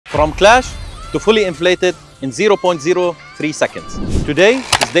From clash to fully inflated in 0.03 seconds. Today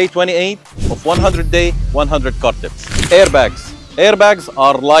is day 28 of 100-day, 100 car tips. Airbags. Airbags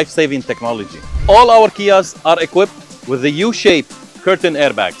are life-saving technology. All our Kias are equipped with the U-shaped curtain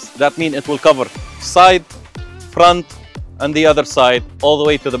airbags. That means it will cover side, front, and the other side, all the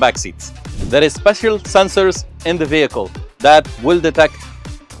way to the back seats. There is special sensors in the vehicle that will detect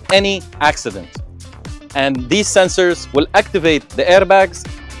any accident. And these sensors will activate the airbags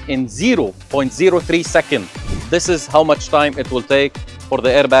in 0.03 seconds. This is how much time it will take for the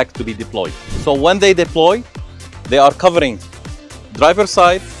airbag to be deployed. So when they deploy, they are covering driver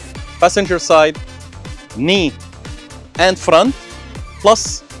side, passenger side, knee, and front,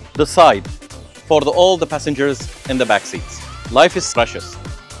 plus the side for all the passengers in the back seats. Life is precious.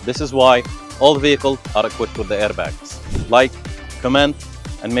 This is why all the vehicles are equipped with the airbags. Like, comment,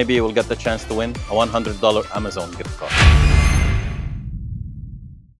 and maybe you will get the chance to win a $100 Amazon gift card.